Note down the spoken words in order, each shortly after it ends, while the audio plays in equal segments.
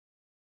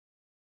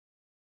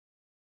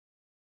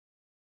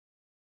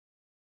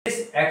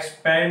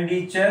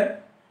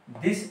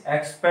this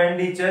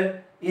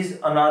expenditure is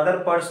another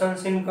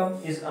person's income,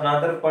 is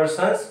another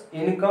person's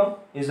income,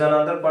 is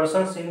another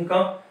person's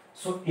income.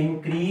 So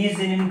increase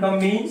in income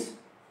means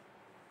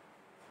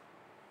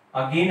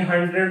again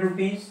 100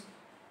 rupees,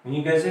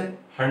 meaning कैसे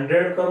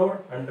 100 करोड़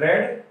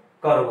 100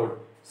 करोड़.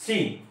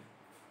 सी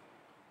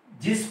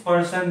जिस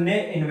person ने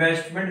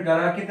investment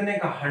करा कितने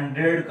का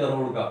 100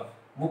 करोड़ का,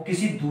 वो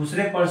किसी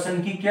दूसरे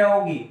पर्सन की क्या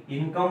होगी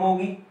इनकम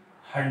होगी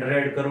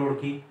 100 करोड़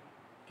की.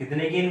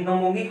 कितने की इनकम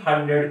होगी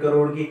 100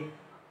 करोड़ की.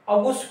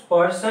 अब उस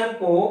पर्सन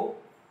को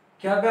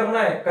क्या करना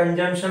है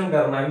कंजम्पशन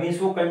करना है,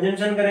 मींस वो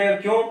कंजम्पशन करेगा.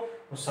 क्यों?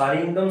 वो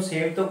सारी इनकम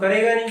सेव तो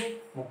करेगा नहीं,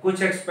 वो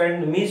कुछ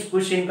एक्सपेंड मींस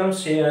कुछ इनकम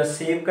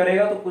सेव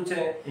करेगा तो कुछ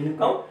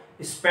इनकम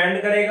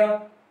स्पेंड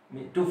करेगा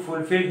टू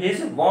फुलफिल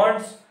हिज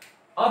वांट्स.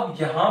 अब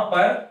यहाँ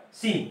पर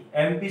सी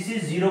MPC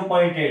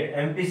 0.8,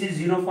 MPC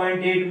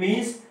 0.8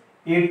 means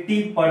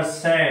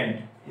 80%.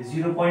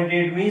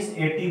 0.8 means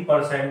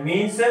 80%,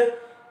 means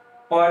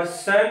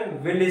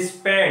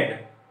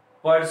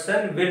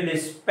person will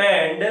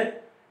spend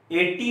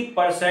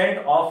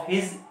 80% of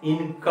his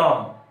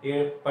income.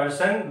 A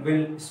person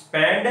will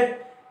spend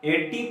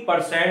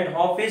 80%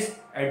 of his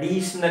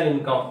additional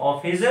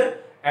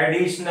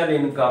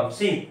income.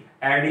 See,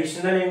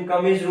 additional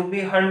income is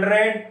rupee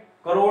 100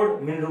 crore,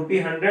 mean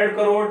rupee 100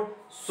 crore.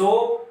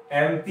 So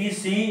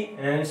MPC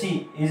is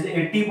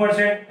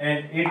 80%,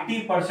 and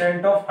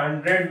 80% of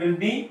 100 will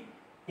be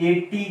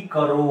 80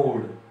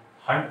 crore.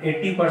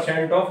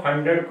 80% of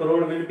 100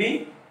 crore will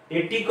be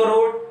 80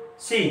 crore.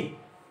 See,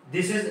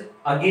 this is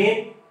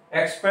again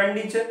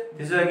expenditure.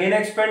 This is again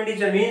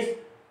expenditure means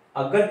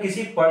अगर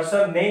किसी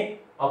person ने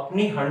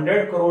अपनी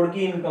 100 करोड़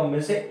की income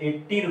में से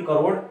 80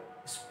 crore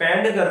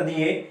spend कर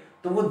दिए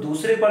तो वो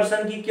दूसरे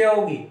पर्सन की क्या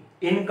होगी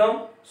income.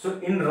 So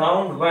in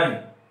round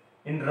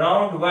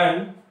one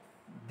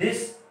this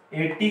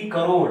 80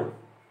 crore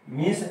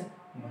means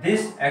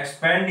this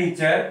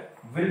expenditure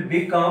will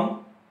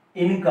become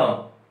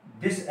income.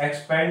 This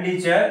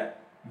expenditure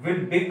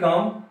will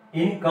become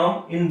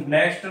income in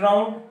next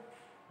round,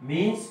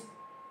 means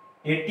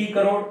 80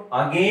 crore.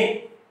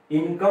 Again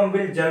income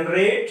will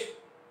generate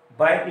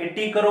by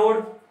 80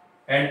 crore,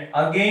 and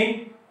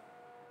again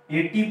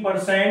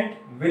 80%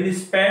 will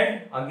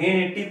spend.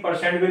 Again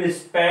 80% will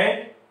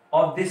spend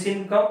of this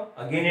income.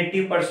 Again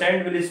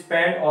 80% will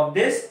spend of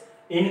this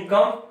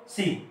income.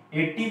 See,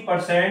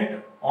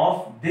 80%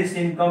 of this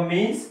income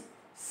means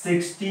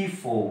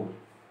 64.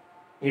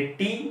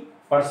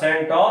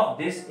 80% of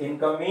this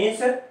income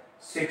means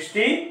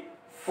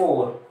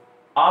 64.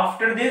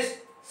 After this,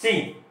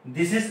 see,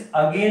 this is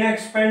again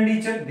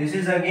expenditure. This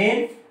is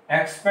again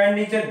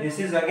expenditure. This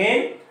is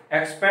again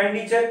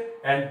expenditure,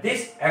 and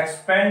this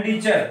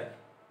expenditure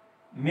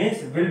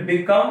means will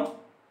become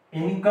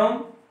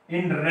income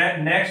in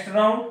next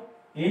round.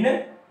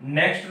 In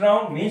next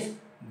round means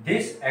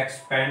this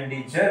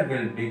expenditure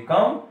will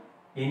become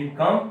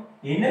income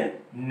in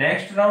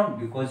next round,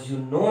 because you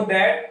know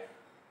that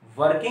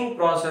working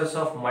process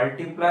of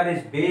multiplier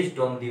is based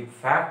on the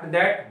fact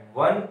that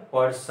one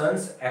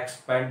person's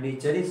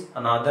expenditure is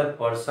another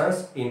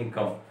person's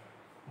income.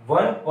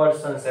 One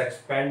person's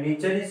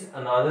expenditure is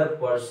another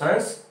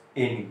person's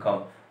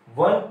income.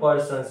 One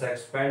person's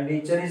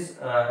expenditure is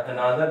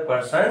another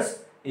person's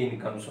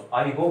income. So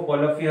I hope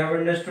all of you have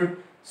understood.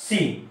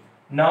 See,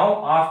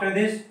 now after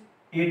this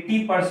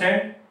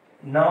 80%,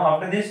 now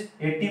after this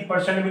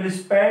 80% will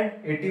spend,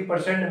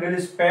 80% will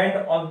spend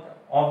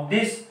of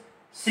this.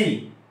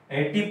 See,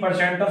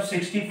 80% of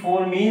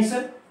 64 means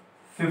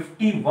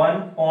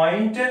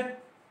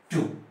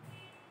 51.2.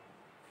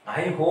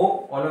 I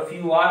hope all of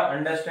you are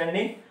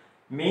understanding.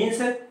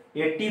 Means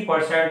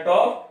 80%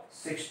 of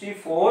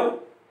 64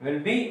 will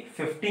be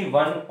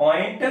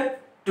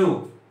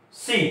 51.2.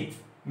 See,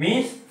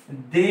 means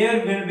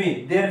there will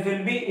be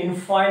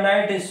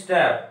infinite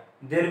step.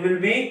 There will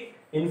be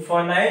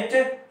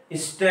infinite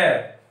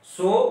step.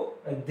 So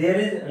there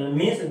is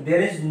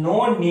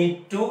no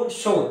need to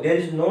show. There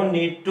is no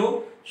need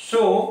to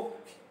show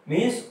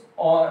means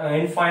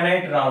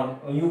infinite round.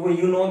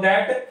 You know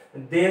that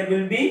there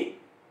will be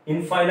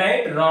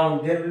infinite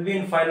round. There will be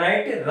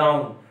infinite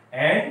round,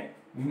 and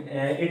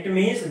it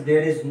means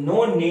there is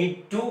no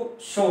need to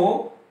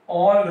show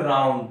all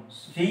round.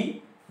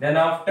 See, then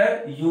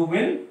after you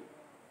will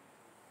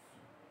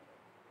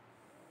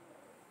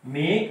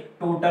make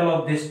total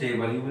of this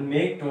table. You will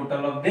make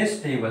total of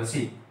this table.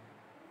 See,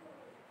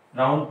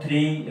 round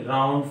 3,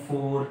 round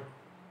 4,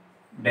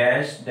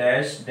 dash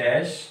dash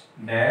dash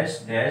dash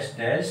dash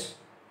dash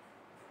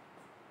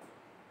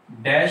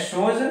dash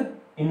shows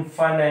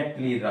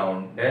infinitely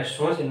round. Dash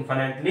shows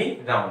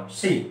infinitely round.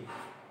 See,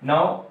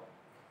 now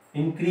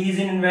increase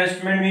in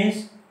investment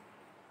means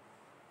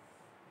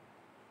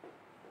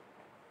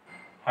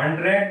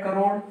 100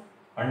 crore,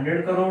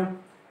 100 crore,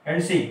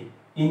 and see,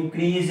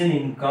 increase in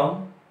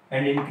income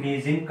and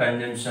increase in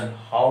consumption.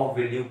 How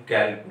will you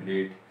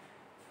calculate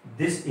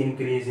this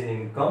increase in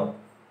income,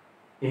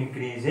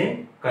 increase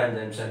in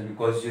consumption?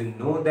 Because you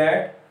know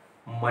that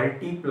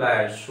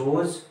multiplier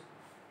shows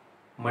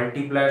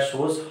multiplier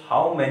shows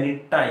how many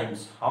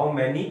times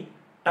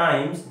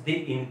the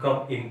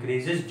income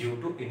increases due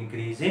to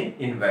increase in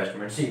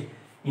investment. See,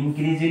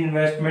 increase in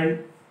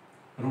investment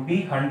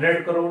rupee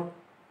 100 crore,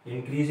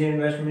 increase in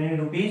investment in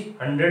rupees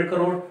 100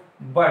 crore,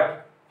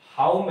 but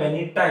how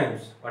many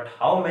times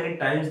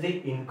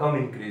the income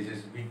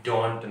increases, we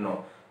don't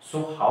know.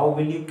 So how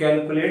will you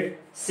calculate?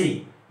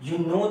 See, you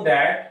know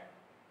that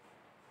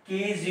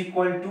K is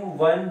equal to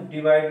 1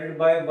 divided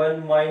by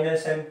 1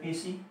 minus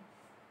MPC.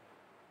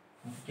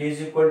 K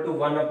is equal to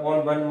 1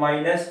 upon 1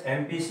 minus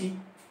MPC.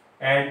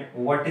 And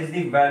what is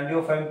the value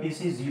of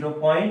MPC?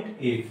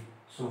 0.8.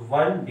 So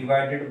 1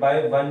 divided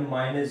by 1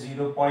 minus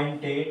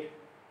 0.8,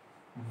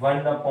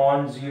 1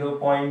 upon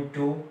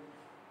 0.2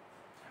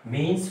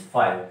 means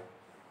 5.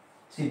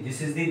 See,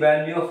 this is the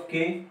value of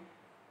K,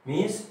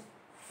 means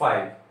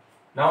 5.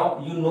 Now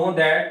you know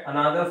that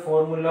another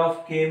formula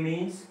of K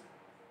means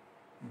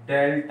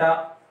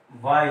delta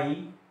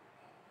y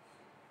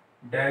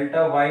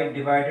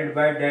divided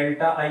by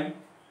delta I.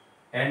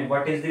 And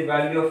what is the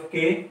value of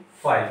K?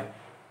 5.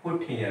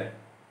 Put here.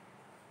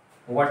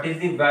 What is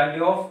the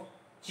value of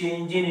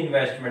change in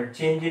investment?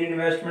 Change in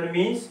investment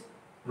means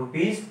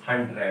rupees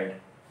 100.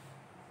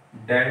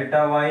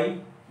 Delta y,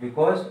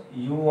 because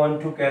you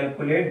want to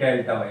calculate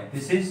delta y.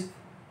 This is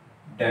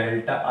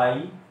delta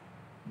I,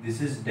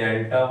 this is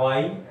delta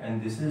y,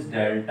 and this is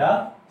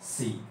delta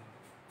C.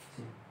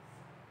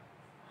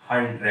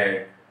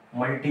 100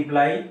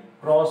 multiply,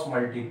 cross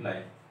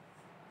multiply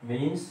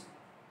means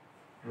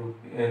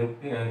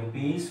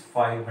rupees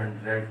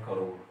 500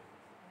 crore.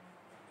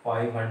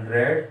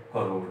 500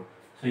 crore.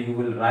 So you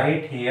will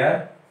write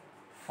here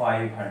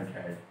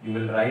 500. You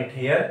will write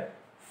here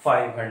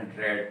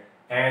 500.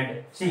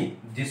 And see,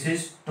 this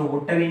is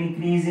total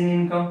increase in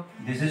income.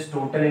 This is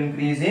total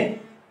increase in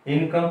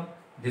income.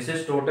 This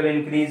is total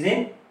increase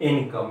in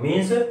income.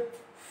 Means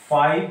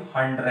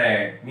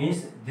 500.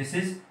 Means this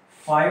is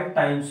 5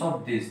 times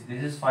of this.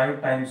 This is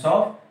 5 times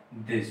of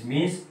this.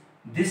 Means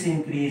this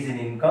increase in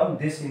income.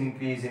 This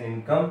increase in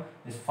income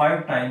is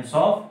 5 times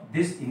of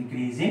this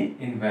increase in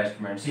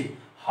investment. See,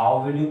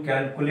 how will you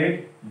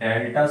calculate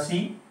delta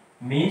C?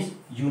 Means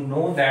you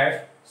know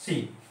that,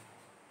 see,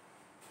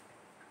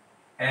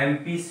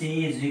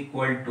 MPC is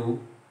equal to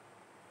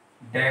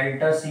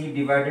delta C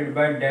divided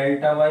by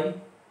delta Y.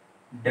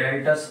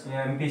 Delta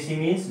MPC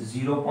means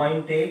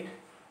 0.8,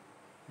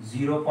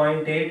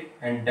 0.8,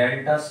 and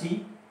delta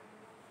C,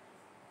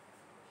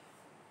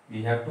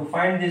 we have to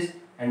find this,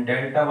 and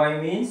delta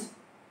Y means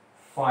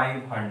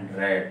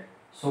 500.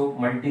 So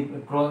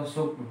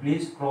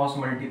please cross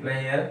multiply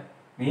here.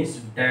 Means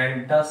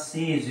delta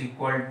C is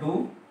equal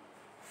to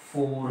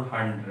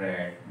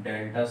 400.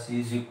 Delta C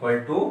is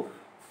equal to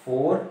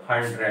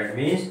 400.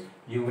 Means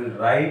you will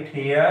write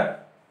here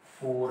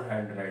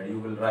 400. You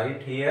will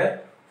write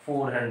here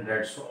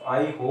 400. So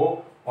I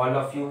hope all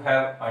of you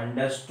have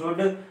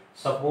understood.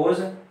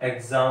 Suppose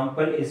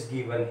example is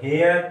given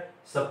here.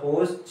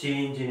 Suppose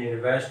change in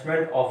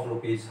investment of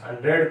rupees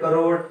 100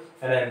 crore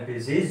and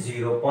MPC is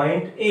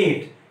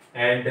 0.8.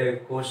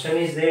 And question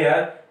is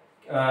there,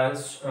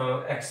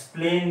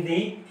 explain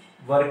the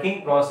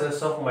working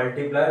process of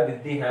multiplier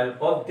with the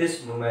help of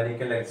this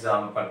numerical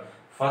example.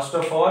 First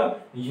of all,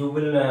 you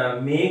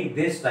will make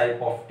this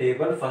type of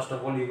table. First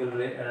of all, you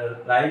will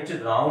write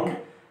round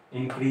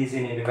increase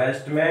in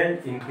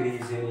investment,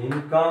 increase in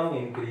income,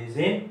 increase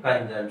in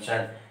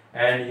consumption,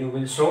 and you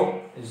will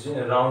show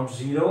round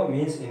 0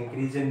 means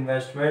increase in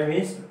investment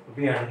means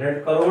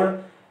 100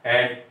 crore,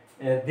 and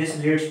this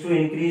leads to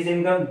increase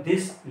income,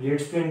 this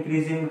leads to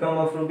increase income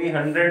of rupee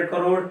 100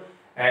 crore,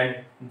 and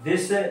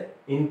this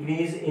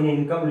increase in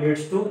income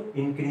leads to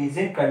increase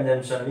in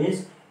consumption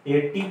means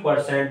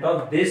 80%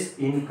 of this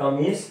income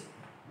is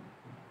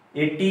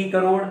 80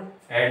 crore,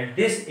 and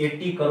this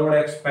 80 crore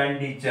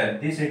expenditure,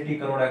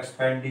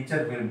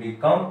 will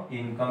become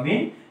income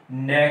in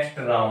next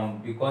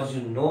round, because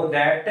you know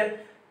that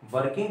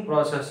working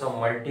process of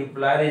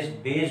multiplier is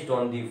based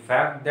on the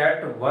fact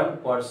that one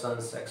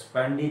person's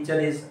expenditure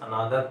is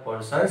another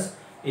person's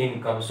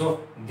income.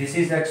 So this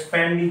is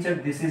expenditure,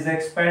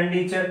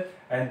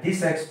 and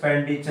this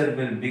expenditure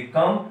will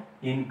become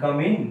income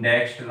in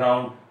next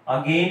round.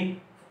 Again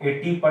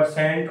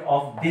 80%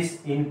 of this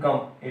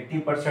income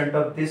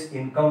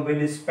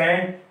will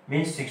spend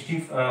means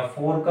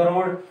 64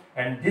 crore,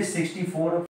 and this 64